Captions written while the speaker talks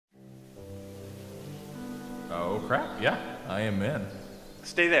Oh crap! Yeah, I am in.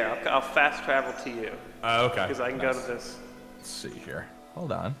 Stay there. I'll fast travel to you. Okay. Because I can go to this. Let's see here.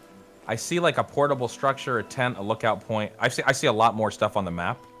 Hold on. I see like a portable structure, a tent, a lookout point. I see a lot more stuff on the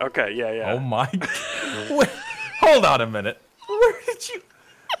map. Okay. Yeah. Oh my. Wait, hold on a minute. Where did you?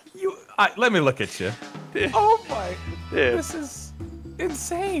 Let me look at you. Oh my. Dude. This is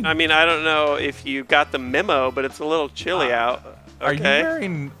insane. I mean, I don't know if you got the memo, but it's a little chilly out. Okay. Are you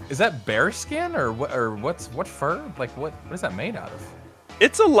wearing? Is that bear skin or what? Or what fur? Like what is that made out of?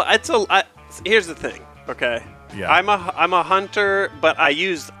 Here's the thing. Okay. Yeah. I'm a hunter, but I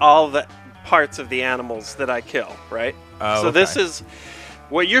use all the parts of the animals that I kill. Right. Oh, so okay. this is.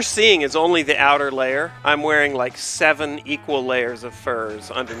 What you're seeing is only the outer layer. I'm wearing like 7 equal layers of furs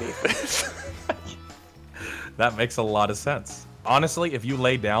underneath this. That makes a lot of sense. Honestly, if you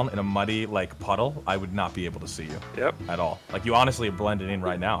lay down in a muddy like puddle, I would not be able to see you. Yep. At all. Like you honestly are blended in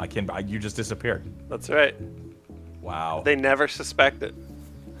right now. You just disappeared. That's right. Wow. They never suspect it.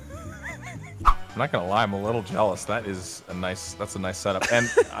 I'm not gonna lie, I'm a little jealous. That's a nice setup. And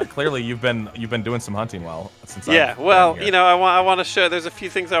clearly you've been doing some hunting since. Yeah. Well, you know, I want to show. There's a few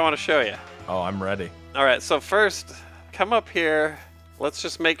things I want to show you. Oh, I'm ready. All right. So first, come up here. Let's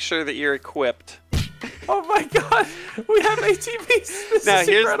just make sure that you're equipped. Oh my God, we have ATVs. This Now is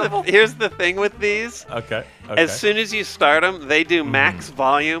incredible. here's the thing with these. Okay. As soon as you start them, they do max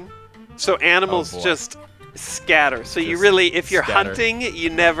volume, so animals just scatter. So you really, if you're hunting, you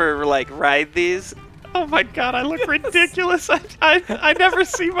never like ride these. Oh my God, I look ridiculous. I never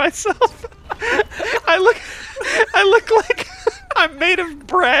see myself. I look like I'm made of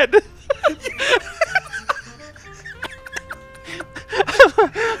bread.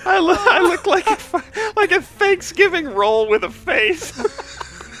 I look like a Thanksgiving roll with a face.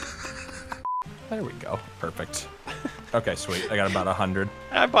 There we go. Perfect. Okay, sweet. I got about 100.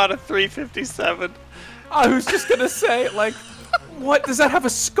 I bought a 357. I was just gonna say, like, what does that have a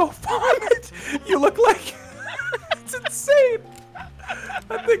scope on it? You look like it's insane.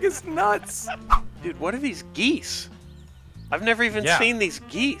 That thing is nuts. Dude, what are these geese? I've never even seen these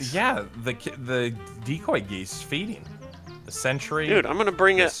geese. Yeah, the decoy geese feeding. The sentry. Dude, I'm gonna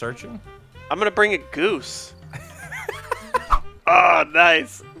bring searching. I'm gonna bring a goose. Oh,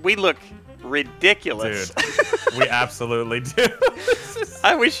 nice. We look ridiculous. Dude, we absolutely do.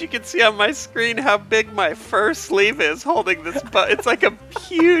 I wish you could see on my screen how big my fur sleeve is holding this. It's like a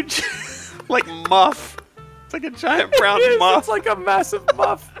huge, like muff. It's like a giant brown muff. It's like a massive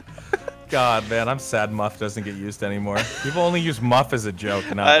muff. God, man, I'm sad muff doesn't get used anymore. People only use muff as a joke,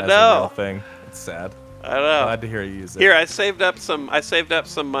 not as a real thing. It's sad. I know. Glad to hear you use it. Here, I saved up some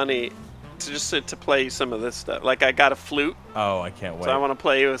money to play you some of this stuff. Like I got a flute. Oh, I can't wait. So I want to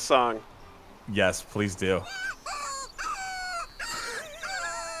play you a song. Yes, please do.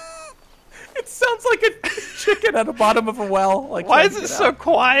 It sounds like a chicken at the bottom of a well. Like, why is it so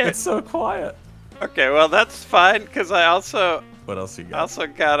quiet? It's so quiet. Okay, well that's fine because I also. What else you got? I also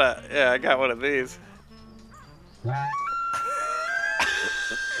got I got one of these.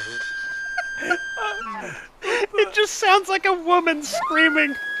 It just sounds like a woman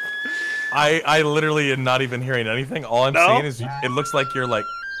screaming. I literally am not even hearing anything. All I'm seeing is it looks like you're like,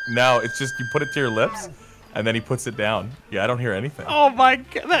 no, it's just you put it to your lips, and then he puts it down. Yeah, I don't hear anything. Oh my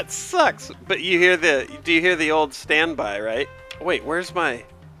God, that sucks. But do you hear the old standby, right? Wait, where's my...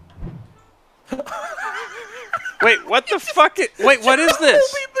 Wait, what the fuck? Wait, what is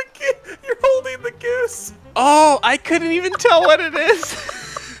this? You're holding the goose. Oh, I couldn't even tell what it is.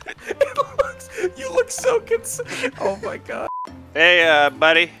 You look so concerned. Oh my God. Hey,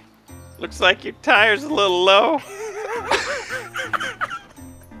 buddy. Looks like your tire's a little low.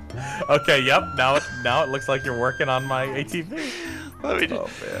 Okay, yep. Now it looks like you're working on my ATV. Let me just... Oh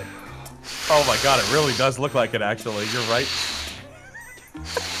man. Oh my God, it really does look like it. Actually, you're right.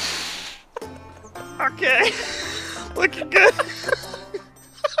 Okay. Looking good.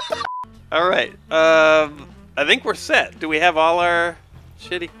 All right. I think we're set. Do we have all our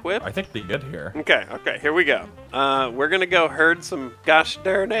shit equipped? I think we're good here. Okay. Here we go. We're gonna go herd some gosh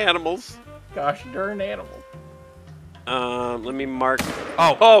darn animals. Gosh darn animals. Let me mark.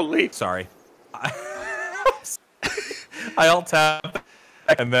 Oh, holy! Sorry. I alt tapped,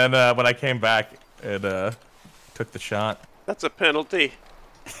 and then when I came back, it took the shot. That's a penalty.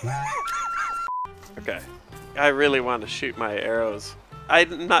 Okay. I really want to shoot my arrows.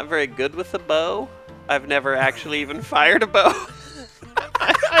 I'm not very good with a bow. I've never actually even fired a bow.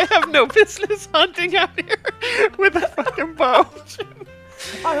 I have no business hunting out here with a fucking bow.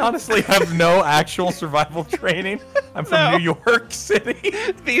 I honestly have no actual survival training. I'm from New York City.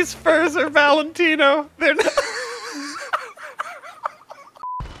 These furs are Valentino. They're not.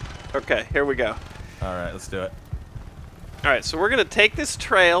 Okay, here we go. All right, let's do it. All right, so we're gonna take this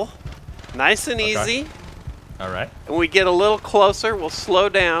trail, nice and easy. All right. And when we get a little closer, we'll slow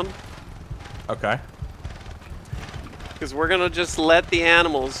down. Okay. Because we're gonna just let the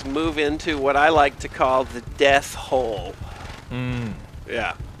animals move into what I like to call the death hole.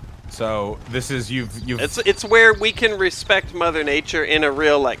 Yeah. So this is you've. It's where we can respect Mother Nature in a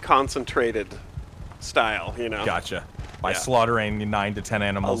real like concentrated style, you know. Gotcha. By slaughtering 9 to 10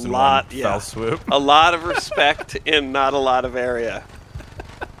 animals in one fell swoop. A lot of respect in not a lot of area.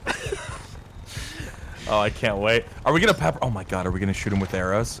 Oh, I can't wait. Are we gonna pepper? Oh my God, are we gonna shoot him with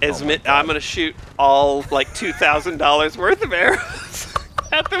arrows? I'm gonna shoot all like $2,000 worth of arrows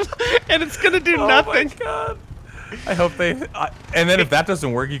at them, and it's gonna do nothing. Oh my God. I hope they. And then if that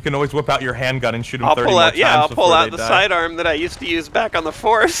doesn't work, you can always whip out your handgun and shoot them 30 more times. I'll pull out the sidearm that I used to use back on the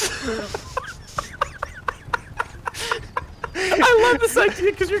force. I love this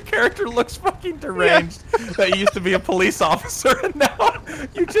idea because your character looks fucking deranged. Yeah. That you used to be a police officer and now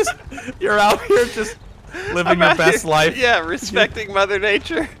you're out here just living your best life. Yeah, respecting Mother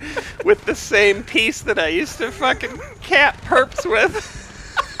Nature with the same piece that I used to fucking cat perps with.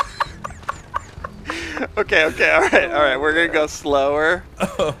 Okay, all right, we're gonna go slower.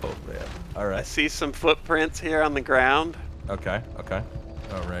 Oh man, all right. I see some footprints here on the ground. Okay.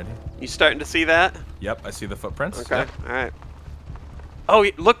 Alrighty. You starting to see that? Yep, I see the footprints. Okay, yep. all right. Oh,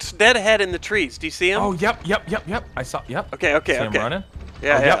 he looks dead ahead in the trees. Do you see him? Oh, yep. I saw. Yep. Okay. See him running?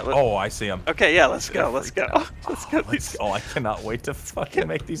 Yeah, oh, yeah. Yep. Oh, I see him. Okay, yeah. Let's go. Let's go. Oh, I cannot wait to fucking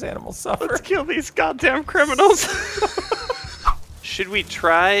make these animals suffer. Let's kill these goddamn criminals.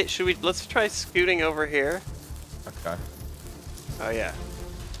 Let's try scooting over here. Okay. Oh yeah.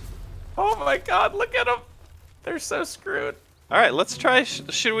 Oh my God! Look at them. They're so screwed. All right, let's try.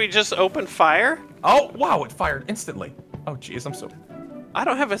 Should we just open fire? Oh wow! It fired instantly. Oh jeez, I'm so. I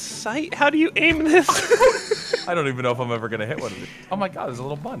don't have a sight. How do you aim this? I don't even know if I'm ever gonna hit one of these. Oh my God! There's a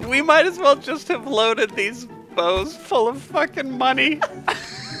little bunny. We might as well just have loaded these bows full of fucking money.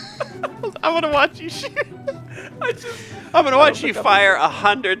 I want to watch you shoot. I'm gonna watch you fire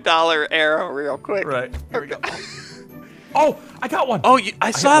 $100 arrow real quick. Right. Here we go. Oh, I got one. Oh,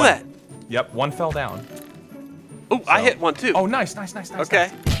 I saw that. Yep, one fell down. Oh, so. I hit one too. Oh, nice.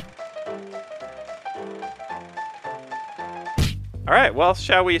 Okay. Nice. All right. Well,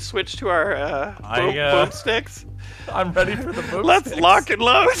 shall we switch to our boomsticks? I'm ready for the boomsticks. Let's lock and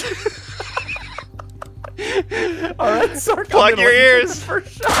load. All right, Sark. Plug your ears.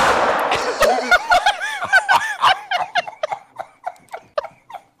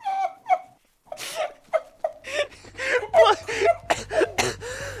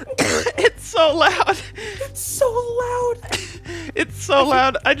 It's so loud. It's so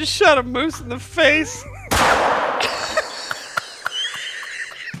loud. I just shot a moose in the face.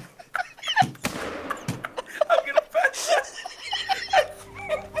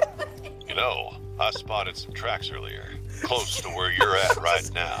 I spotted some tracks earlier, close to where you're at right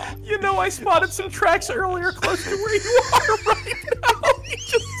now. You know, I spotted some tracks earlier close to where you are right now. You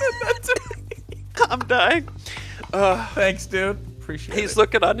just said that to me. I'm dying. Thanks, dude. Appreciate it. He's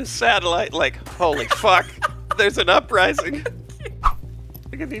looking on his satellite like, holy fuck, there's an uprising.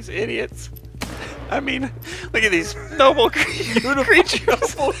 Look at these idiots. I mean, look at these noble creatures.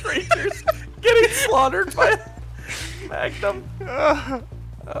 Noble creatures getting slaughtered by a magnum.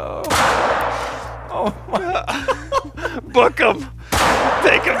 Oh my. Book them.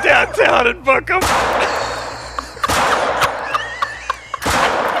 Take them downtown and book them.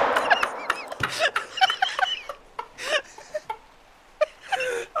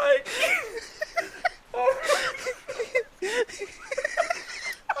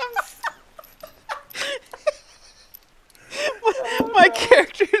 My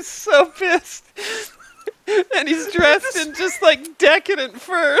character is so pissed. And he's dressed in just like decadent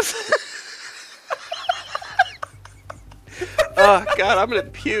furs. Oh God, I'm gonna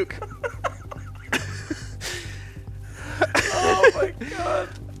puke. Oh my God.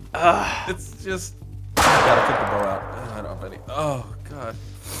 It's just. I gotta take the bow out. I don't have any. Oh God.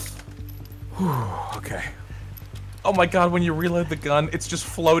 Whew, okay. Oh my God, when you reload the gun, it's just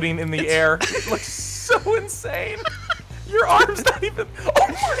floating in the air. It looks so insane. Your arm's not even. Oh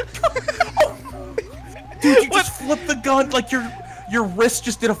my God. Oh. Dude, you just flipped the gun like your wrist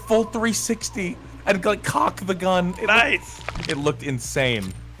just did a full 360 and like cocked the gun. Nice. It looked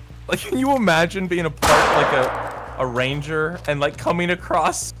insane. Like, can you imagine being a part like a ranger and like coming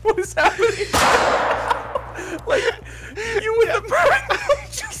across what is happening? Like you with the bird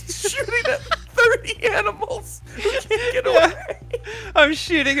just shooting at 30 animals who can't get away. I'm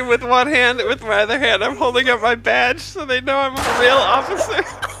shooting him with one hand, and with my other hand I'm holding up my badge so they know I'm a real officer.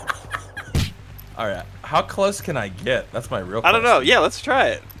 All right. How close can I get? That's my real question. I don't know. Yeah, let's try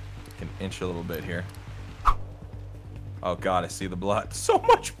it. I can inch a little bit here. Oh god, I see the blood. So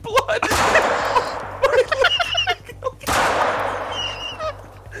much blood!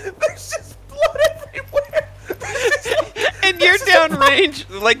 There's just blood everywhere! And you're downrange.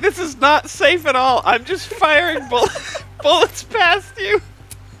 Like, this is not safe at all. I'm just firing bullets past you.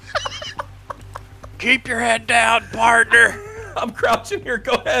 Keep your head down, partner. I'm crouching here.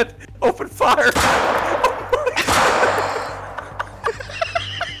 Go ahead. Open fire.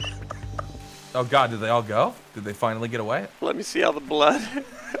 Oh god, did they all go? Did they finally get away? Let me see all the blood.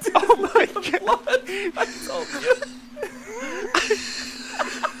 Oh my god. Blood. I told you.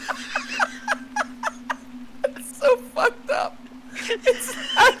 It's so fucked up. It's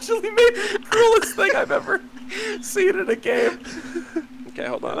actually maybe the cruelest thing I've ever seen in a game. Okay,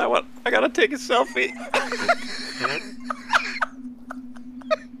 hold on. I gotta take a selfie.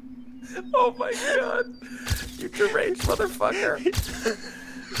 Oh my god. You deranged motherfucker.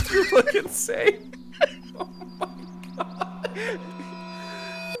 You look insane. Oh my god.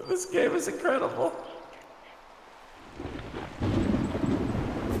 This game is incredible.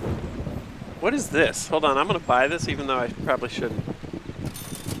 What is this? Hold on, I'm gonna buy this even though I probably shouldn't.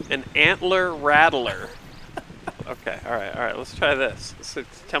 An antler rattler. Okay, alright, let's try this. So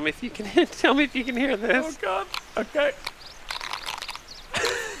tell me if you can hear this. Oh god. Okay.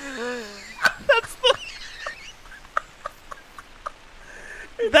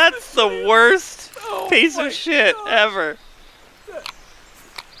 That's the worst Oh piece my of shit God. ever.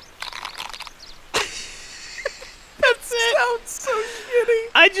 That's it. Sounds so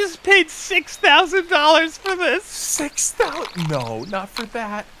shitty. I just paid $6,000 for this. 6,000? No, not for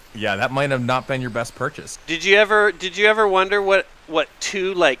that. Yeah, that might have not been your best purchase. Did you ever wonder what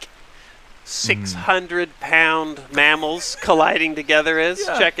two like 600-pound mammals colliding together is?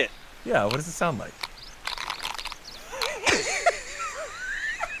 Yeah. Check it. Yeah, what does it sound like?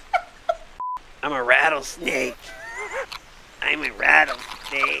 I'm a rattlesnake. I'm a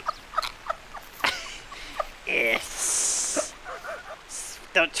rattlesnake. Yes.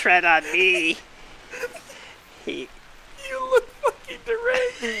 Don't tread on me. You look fucking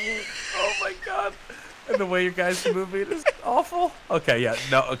deranged. Oh my god. And the way you guys move it is awful. Okay, yeah,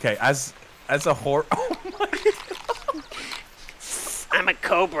 no, okay. As a horror. Oh my god. I'm a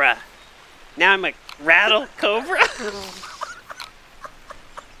cobra. Now I'm a rattle cobra.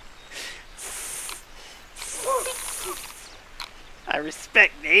 I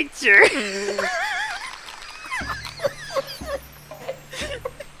respect nature.